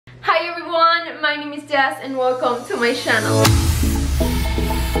Hi everyone, my name is Jess and welcome to my channel.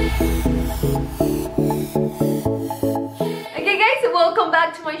 Welcome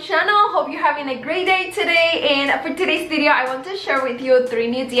back to my channel. Hope you're having a great day today, and for today's video I want to share with you 3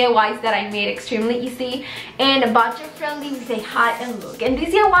 new DIYs that I made extremely easy and budget friendly with a high-end look. And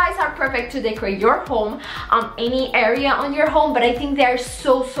these DIYs are perfect to decorate your home, any area on your home, but I think they are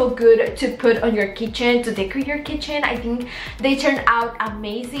so good to put on your kitchen, to decorate your kitchen. I think they turn out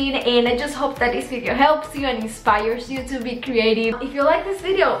amazing, and I just hope that this video helps you and inspires you to be creative. If you like this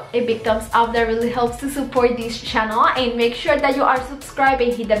video, a big thumbs up, that really helps to support this channel, and make sure that you are subscribe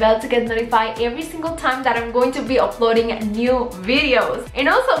and hit the bell to get notified every single time that I'm going to be uploading new videos. And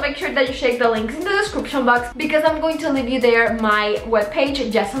also make sure that you check the links in the description box, because I'm going to leave you there my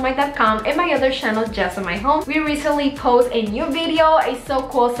webpage jazomy.com and my other channel Jazomy Home. We recently posted a new video. It's so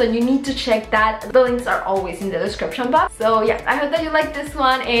cool, so you need to check that. The links are always in the description box. So yeah, I hope that you like this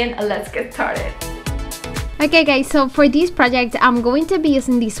one, and let's get started. Okay guys, so for this project I'm going to be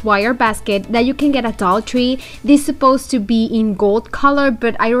using this wire basket that you can get at Dollar Tree. This is supposed to be in gold color,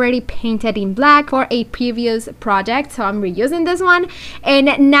 but I already painted in black for a previous project, so I'm reusing this one.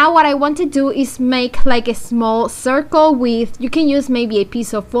 And now what I want to do is make like a small circle with, you can use maybe a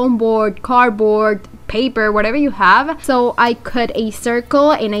piece of foam board, cardboard, paper, whatever you have. So I cut a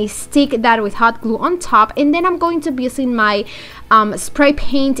circle and I stick that with hot glue on top, and then I'm going to be using my spray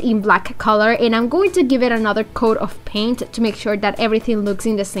paint in black color, and I'm going to give it another coat of paint to make sure that everything looks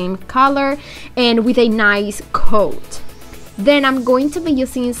in the same color and with a nice coat. Then I'm going to be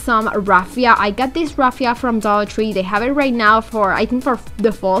using some raffia. I got this raffia from Dollar Tree. They have it right now for, I think, for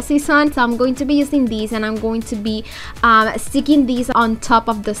the fall season. So I'm going to be using these, and I'm going to be sticking these on top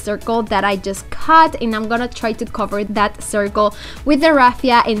of the circle that I just cut, and I'm gonna try to cover that circle with the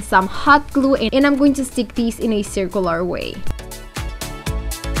raffia and some hot glue, and I'm going to stick these in a circular way.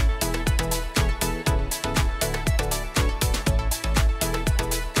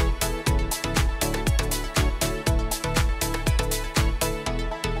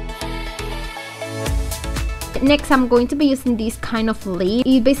 Next, I'm going to be using this kind of lid.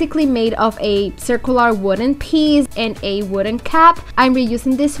 It's basically made of a circular wooden piece and a wooden cap. I'm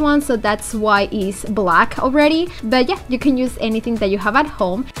reusing this one, so that's why it's black already. But yeah, you can use anything that you have at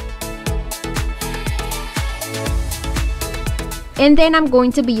home. And then I'm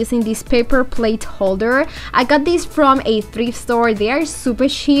going to be using this paper plate holder. I got this from a thrift store. They are super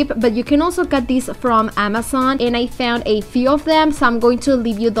cheap, but you can also get these from Amazon, and I found a few of them, so I'm going to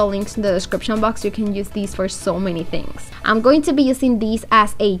leave you the links in the description box. You can use these for so many things. I'm going to be using these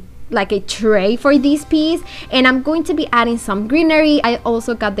as a tray for this piece, and I'm going to be adding some greenery. I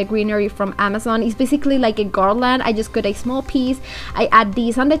also got the greenery from Amazon. It's basically like a garland. I just cut a small piece, I add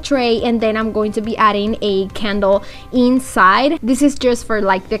these on the tray, and then I'm going to be adding a candle inside. This is just for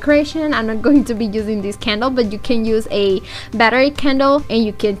like decoration. I'm not going to be using this candle, but you can use a battery candle and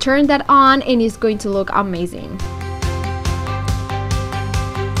you can turn that on, and it's going to look amazing.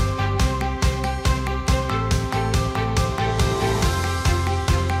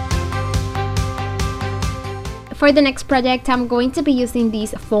 For the next project, I'm going to be using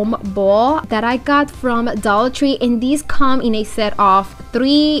this foam ball that I got from Dollar Tree, and these come in a set of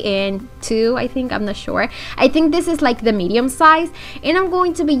 3 and 2, I think. I'm not sure. I think this is like the medium size, and I'm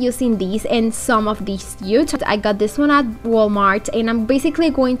going to be using these and some of these jute. I got this one at Walmart, and I'm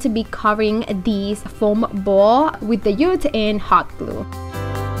basically going to be covering this foam ball with the jute and hot glue.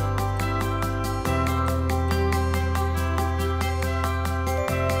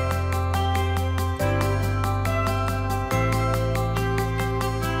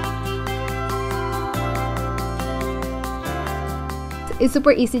 It's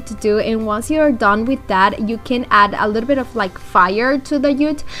super easy to do, and once you're done with that, you can add a little bit of like fire to the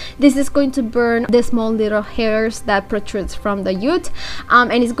jute. This is going to burn the small little hairs that protrudes from the jute,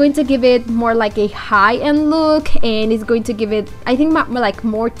 and it's going to give it more like a high-end look, and it's going to give it, I think, like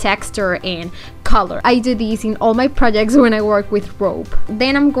more texture and color. I do these in all my projects when I work with rope.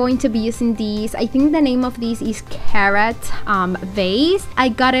 Then I'm going to be using these. I think the name of these is carrot vase. I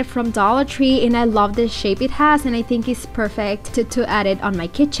got it from Dollar Tree, and I love the shape it has, and I think it's perfect to add it on my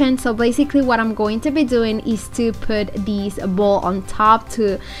kitchen. So basically what I'm going to be doing is to put this bowl on top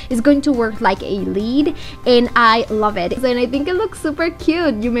it's going to work like a lid, and I love it, and I think it looks super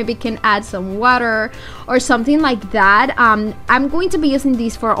cute. You maybe can add some water or something like that. I'm going to be using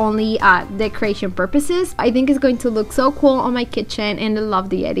these for only decoration purposes. I think it's going to look so cool on my kitchen, and I love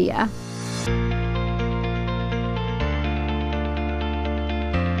the idea.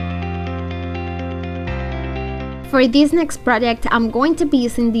 For this next project, I'm going to be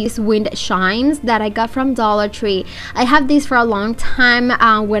using these wind chimes that I got from Dollar Tree. I have these for a long time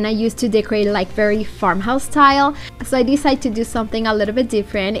when I used to decorate like very farmhouse style. So I decided to do something a little bit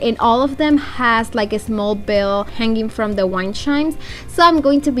different, and all of them has like a small bell hanging from the wind chimes. So I'm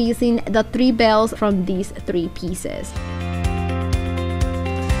going to be using the 3 bells from these 3 pieces.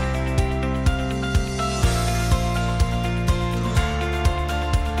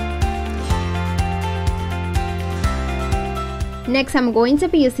 Next, I'm going to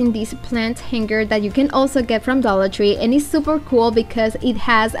be using this plant hanger that you can also get from Dollar Tree, and it's super cool because it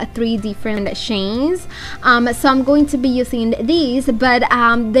has 3 different chains. So I'm going to be using these, but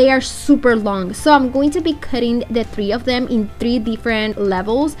they are super long. So I'm going to be cutting the 3 of them in 3 different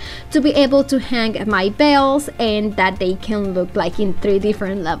levels to be able to hang my bells, and that they can look like in 3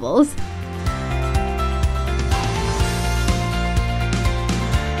 different levels.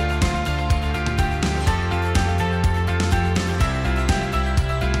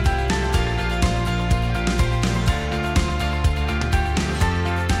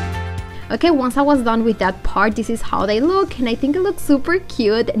 Okay, once I was done with that part, this is how they look, and I think it looks super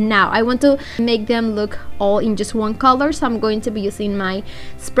cute. Now I want to make them look all in just one color, so I'm going to be using my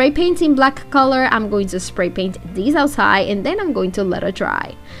spray paint in black color. I'm going to spray paint these outside, and then I'm going to let it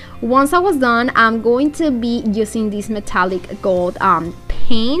dry. Once I was done, I'm going to be using this metallic gold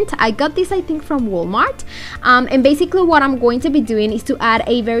paint. I got this, I think, from Walmart, and basically what I'm going to be doing is to add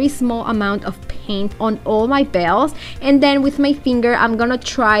a very small amount of paint on all my bells, and then with my finger I'm gonna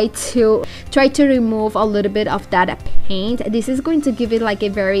try to remove a little bit of that paint. This is going to give it like a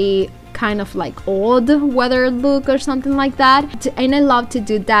very kind of like old weathered look or something like that, and I love to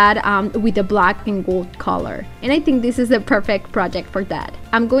do that with the black and gold color, and I think this is the perfect project for that.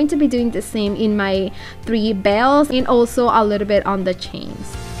 I'm going to be doing the same in my 3 bells and also a little bit on the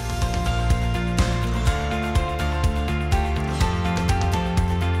chains.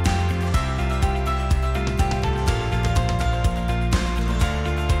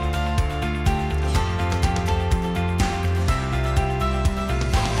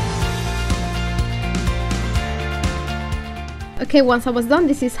 Okay, once I was done,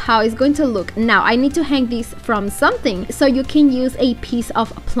 this is how it's going to look. Now I need to hang this from something, so you can use a piece of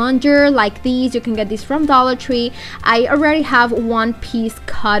plunger like these. You can get this from Dollar Tree. I already have 1 piece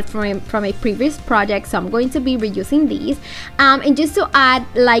cut from a previous project, so I'm going to be reusing these, and just to add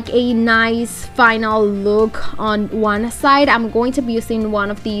like a nice final look on one side, I'm going to be using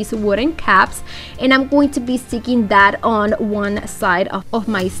one of these wooden caps, and I'm going to be sticking that on one side of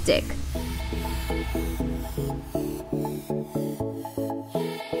my stick.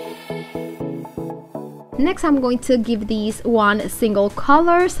 Next, I'm going to give these one single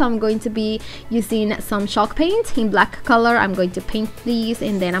color, so I'm going to be using some chalk paint in black color. I'm going to paint these,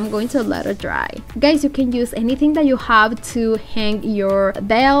 and then I'm going to let it dry. Guys, you can use anything that you have to hang your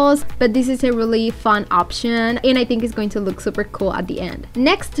bells, but this is a really fun option, and I think it's going to look super cool at the end.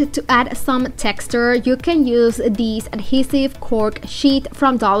 Next, to add some texture, you can use this adhesive cork sheet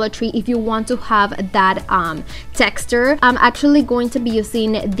from Dollar Tree if you want to have that texture. I'm actually going to be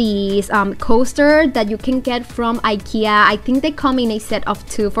using these coaster that you can get from IKEA. I think they come in a set of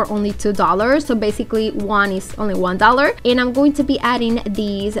 2 for only $2, so basically one is only $1, and I'm going to be adding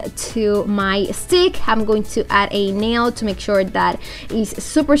these to my stick. I'm going to add a nail to make sure that it's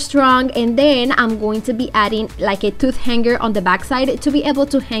super strong, and then I'm going to be adding like a tooth hanger on the back side to be able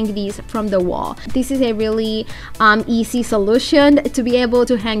to hang these from the wall. This is a really easy solution to be able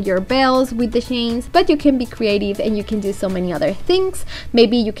to hang your bells with the chains, but you can be creative and you can do so many other things.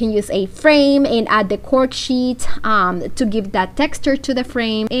 Maybe you can use a frame and add the cork sheet to give that texture to the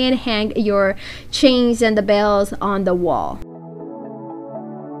frame and hang your chains and the bells on the wall.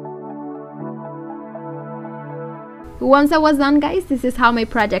 Once I was done, guys, this is how my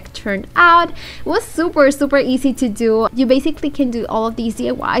project turned out. It was super easy to do. You basically can do all of these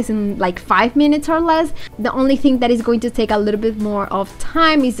DIYs in like 5 minutes or less. The only thing that is going to take a little bit more of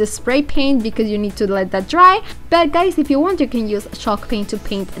time is the spray paint, because you need to let that dry. But guys, if you want, you can use chalk paint to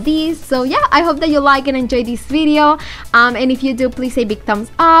paint these. So yeah, I hope that you like and enjoy this video, and if you do, please say big thumbs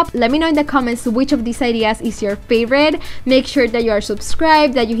up. Let me know in the comments which of these ideas is your favorite. Make sure that you are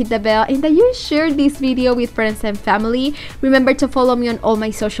subscribed, that you hit the bell, and that you share this video with friends and family. Remember to follow me on all my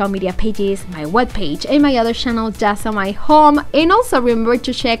social media pages, my webpage, and my other channel, Jazomy Home. And also remember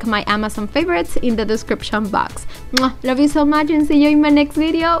to check my Amazon favorites in the description box. Love you so much, and see you in my next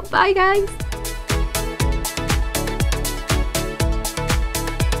video. Bye, guys.